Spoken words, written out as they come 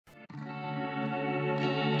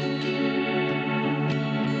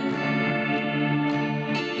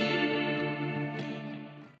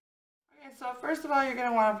first of all, you're going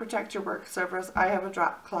to want to protect your work surface. I have a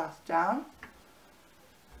drop cloth down.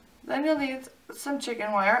 Then you'll need some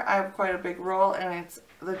chicken wire. I have quite a big roll and it's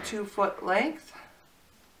the 2-foot length.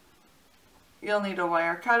 You'll need a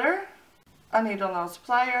wire cutter, a needle nose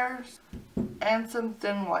pliers, and some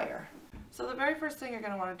thin wire. So the very first thing you're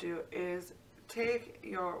going to want to do is take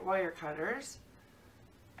your wire cutters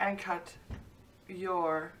and cut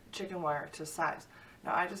your chicken wire to size.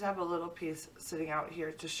 Now I just have a little piece sitting out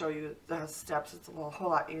here to show you the steps. It's a whole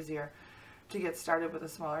lot easier to get started with a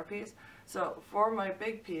smaller piece. So for my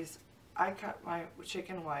big piece, I cut my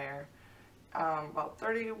chicken wire about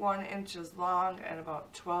 31 inches long and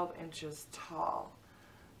about 12 inches tall.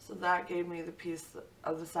 So that gave me the piece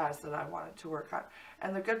of the size that I wanted to work on.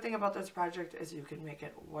 And the good thing about this project is you can make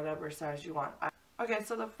it whatever size you want. Okay,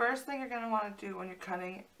 so the first thing you're going to want to do when you're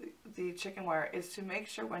cutting the chicken wire is to make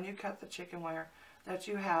sure when you cut the chicken wire that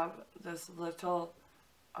you have this little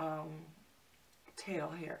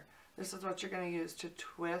tail here. This is what you're going to use to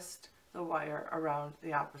twist the wire around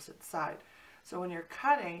the opposite side. So when you're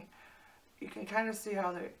cutting, you can kind of see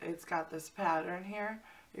how it's got this pattern here.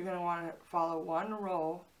 You're going to want to follow one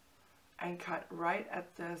row and cut right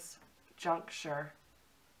at this juncture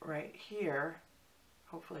right here.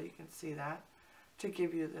 Hopefully you can see that, to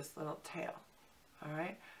give you this little tail.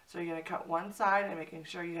 Alright, so you're going to cut one side and making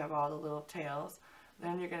sure you have all the little tails.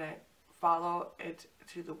 Then you're going to follow it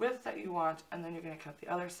to the width that you want, and then you're going to cut the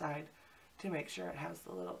other side to make sure it has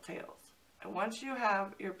the little tails. And once you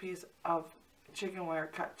have your piece of chicken wire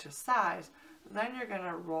cut to size, then you're going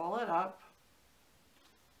to roll it up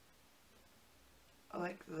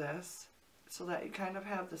like this so that you kind of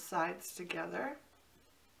have the sides together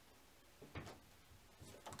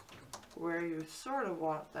where you sort of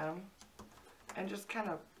want them, and just kind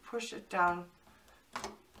of push it down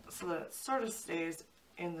so that it sort of stays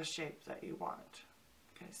in the shape that you want.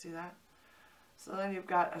 Can you see that? So then you've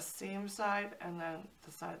got a seam side and then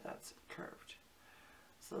the side that's curved.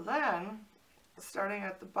 So then, starting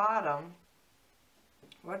at the bottom,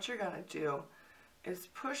 what you're going to do is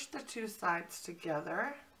push the two sides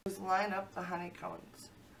together. Just line up the honeycombs,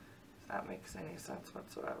 if that makes any sense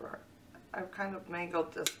whatsoever. I've kind of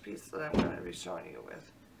mangled this piece that I'm going to be showing you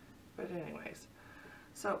with. But anyways,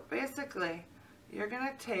 so basically, you're going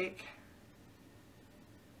to take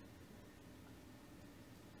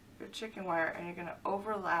your chicken wire and you're going to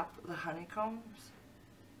overlap the honeycombs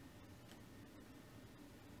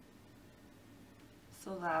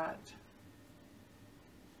so that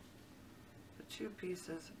the two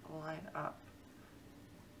pieces line up.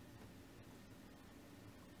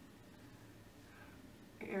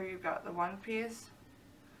 Here you've got the one piece,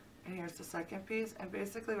 and here's the second piece, and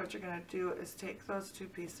basically what you're going to do is take those two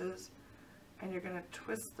pieces and you're going to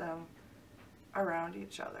twist them around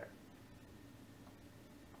each other.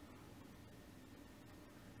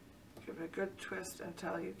 Give it a good twist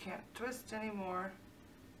until you can't twist anymore.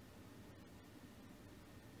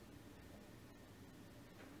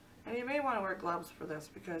 And you may want to wear gloves for this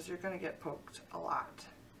because you're going to get poked a lot.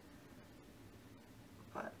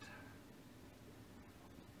 But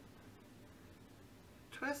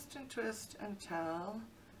twist and twist until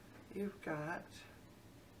you've got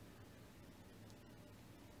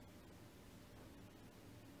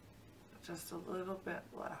just a little bit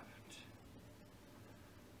left.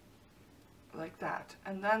 Like that.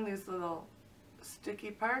 And then these little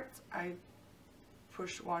sticky parts, I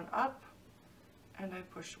push one up and I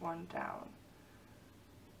push one down.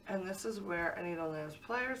 And this is where a needle nose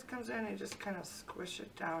pliers comes in. You just kind of squish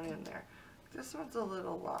it down in there. This one's a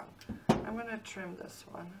little long. I'm going to trim this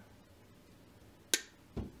one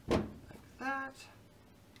like that,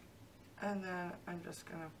 and then I'm just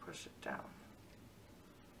going to push it down,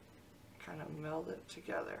 kind of meld it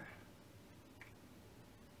together.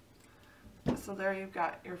 So there you've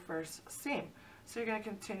got your first seam. So you're going to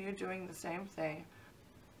continue doing the same thing,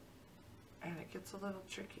 and it gets a little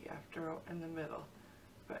tricky after in the middle,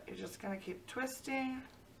 but you're just going to keep twisting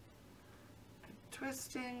and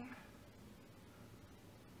twisting.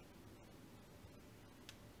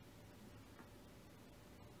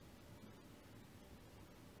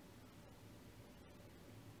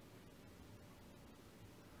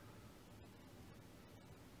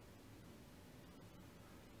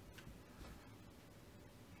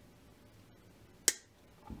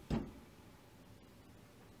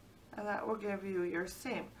 And that will give you your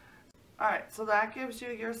seam. Alright, so that gives you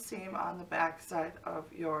your seam on the back side of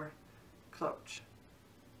your cloche.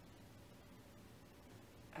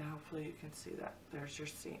 And hopefully you can see that. There's your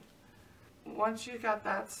seam. Once you got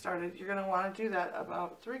that started, you're going to want to do that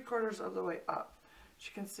about 3/4 of the way up. As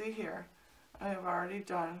you can see here, I have already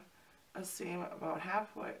done a seam about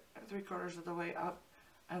halfway, 3/4 of the way up,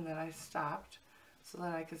 and then I stopped so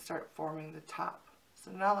then I could start forming the top.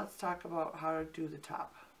 So now let's talk about how to do the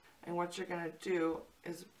top. And what you're going to do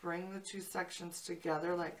is bring the two sections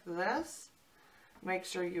together like this. Make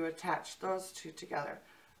sure you attach those two together.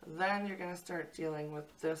 Then you're going to start dealing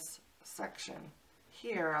with this section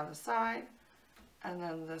here on the side and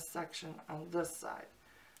then this section on this side,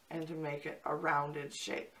 and to make it a rounded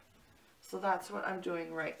shape. So that's what I'm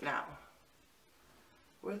doing right now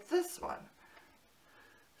with this one.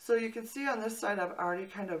 So you can see on this side I've already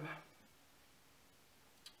kind of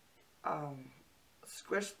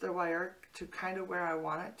squished the wire to kind of where I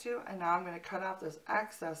want it to, and now I'm going to cut off this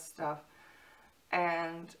excess stuff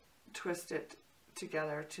and twist it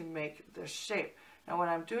together to make this shape. Now when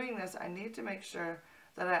I'm doing this, I need to make sure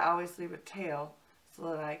that I always leave a tail so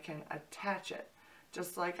that I can attach it.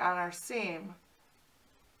 Just like on our seam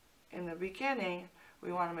in the beginning,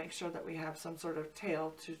 we want to make sure that we have some sort of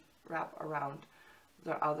tail to wrap around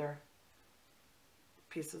the other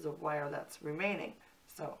pieces of wire that's remaining.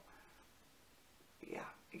 So yeah,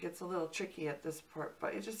 it gets a little tricky at this part,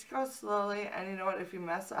 but you just go slowly, and you know what, if you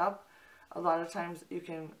mess up, a lot of times you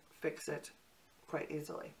can fix it quite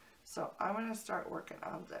easily. So I'm going to start working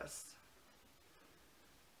on this.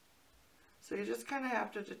 So you just kind of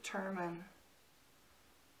have to determine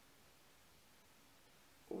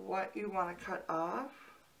what you want to cut off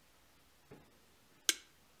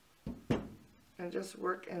and just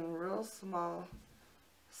work in real small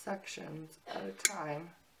sections at a time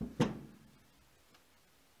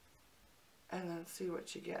and then see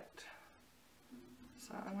what you get.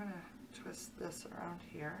 So I'm going to twist this around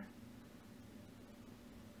here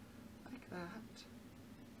like that.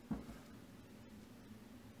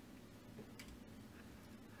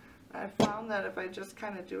 I found that if I just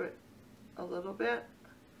kind of do it a little bit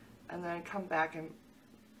and then come back and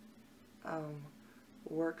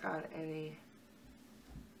work on any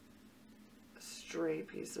stray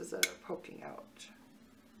pieces that are poking out.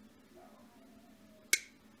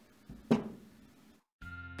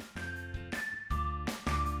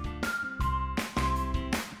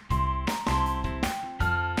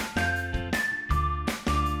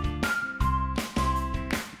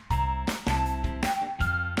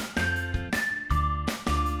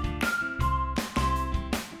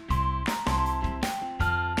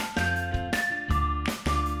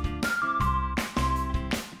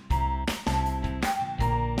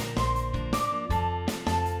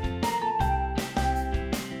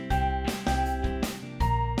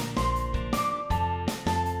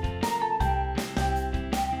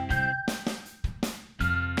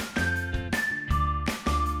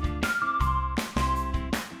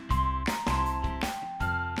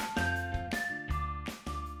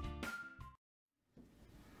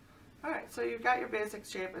 So you've got your basic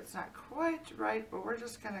shape. It's not quite right, but we're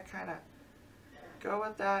just going to kind of go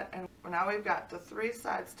with that. And now we've got the three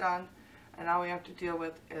sides done, and all we have to deal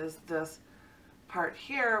with is this part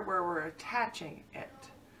here where we're attaching it.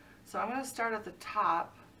 So I'm going to start at the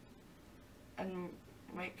top and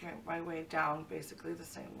make my way down basically the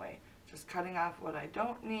same way. Just cutting off what I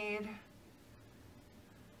don't need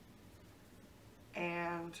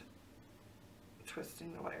and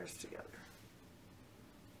twisting the wires together.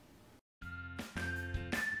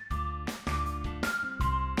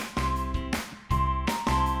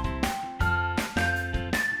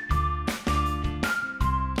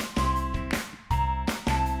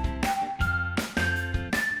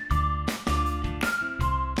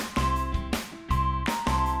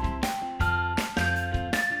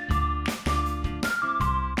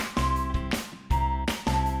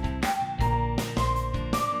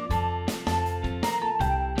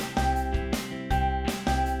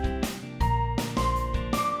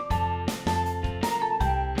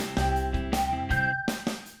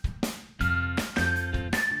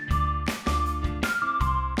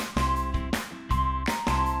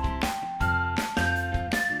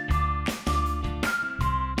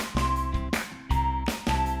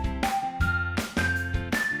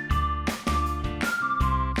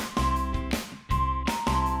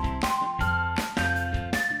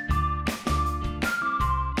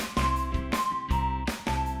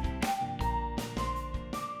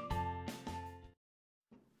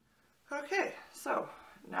 Okay, so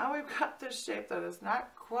now we've got this shape that is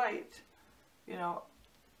not quite, you know,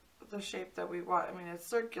 the shape that we want. I mean, it's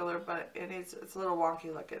circular, but it's a little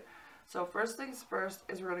wonky looking. So first things first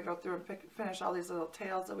is we're going to go through and finish all these little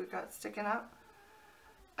tails that we've got sticking up.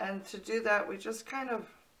 And to do that, we just kind of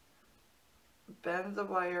bend the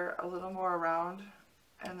wire a little more around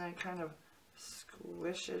and then kind of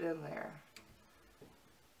squish it in there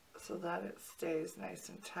so that it stays nice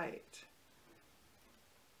and tight.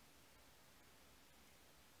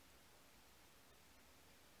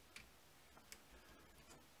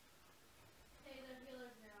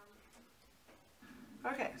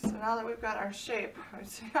 Okay, so now that we've got our shape, I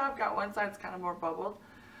see how I've got one side that's kind of more bubbled,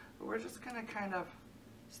 but we're just going to kind of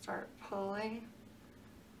start pulling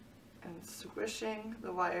and swishing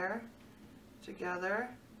the wire together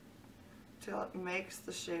till it makes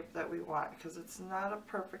the shape that we want, because it's not a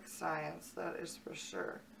perfect science, that is for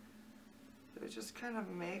sure. So we just kind of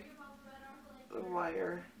make the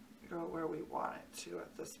wire go where we want it to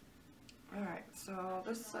at this. Alright, so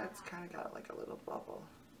this side's kind of got like a little bubble.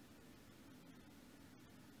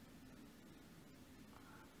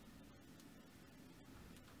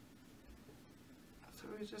 So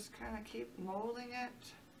we just kind of keep molding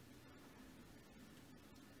it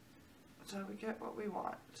until we get what we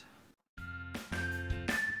want.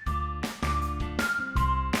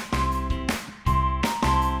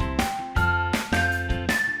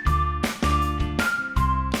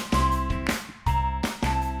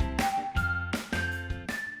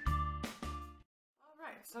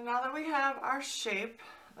 Alright, so now that we have our shape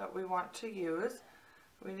that we want to use,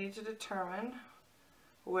 we need to determine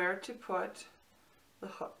where to put the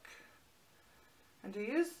hook. And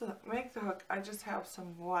to make the hook, I just have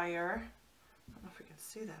some wire. I don't know if you can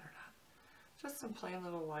see that or not. Just some plain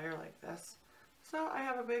little wire like this. So I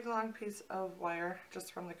have a big long piece of wire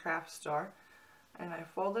just from the craft store, and I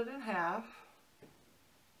fold it in half,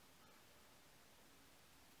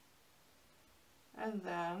 and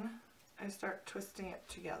then I start twisting it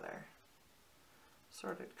together.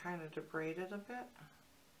 Sort of kind of to braid it a bit.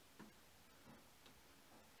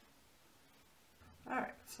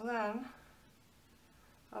 Alright, so then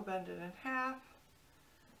I'll bend it in half,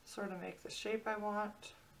 sort of make the shape I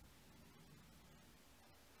want.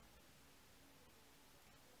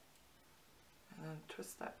 And then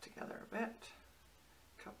twist that together a bit,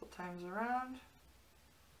 a couple times around.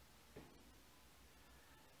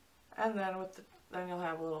 And then then you'll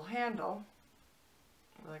have a little handle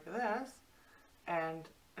like this and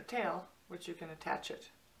a tail which you can attach it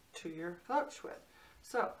to your cloche with.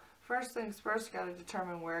 So first things first, you got to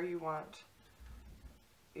determine where you want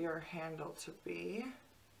your handle to be.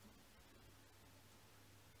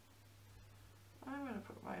 I'm going to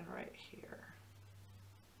put mine right here.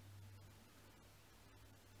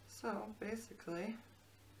 So basically,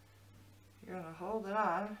 you're going to hold it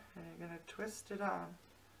on and you're going to twist it on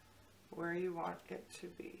where you want it to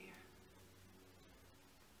be.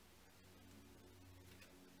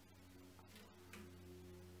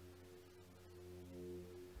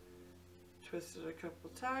 Twist it a couple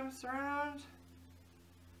times around.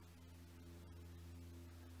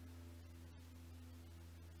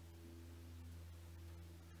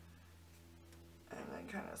 And then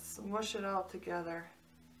kind of smush it all together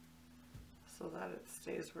so that it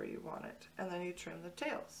stays where you want it. And then you trim the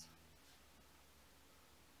tails.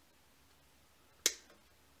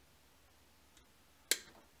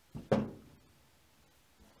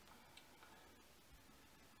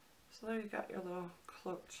 So there you got your little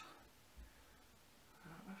cloche. I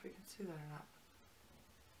don't know if you can see that or not.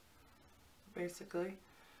 Basically,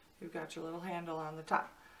 you've got your little handle on the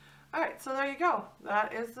top. Alright, so there you go.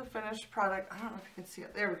 That is the finished product. I don't know if you can see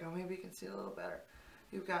it. There we go. Maybe you can see it a little better.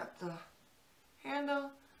 You've got the handle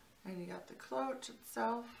and you got the cloche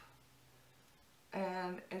itself.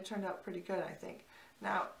 And it turned out pretty good, I think.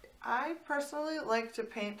 Now, I personally like to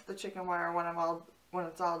paint the chicken wire when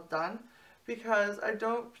it's all done, because I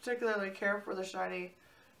don't particularly care for the shiny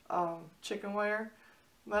chicken wire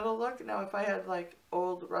metal look. Now if I had like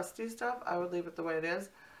old rusty stuff, I would leave it the way it is,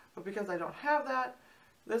 but because I don't have that,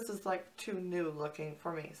 this is like too new looking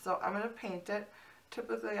for me. So I'm going to paint it.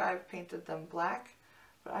 Typically I've painted them black,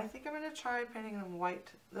 but I think I'm going to try painting them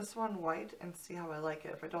white, this one white, and see how I like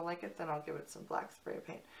it. If I don't like it, then I'll give it some black spray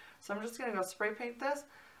paint. So I'm just going to go spray paint this,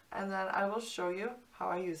 and then I will show you how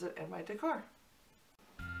I use it in my decor.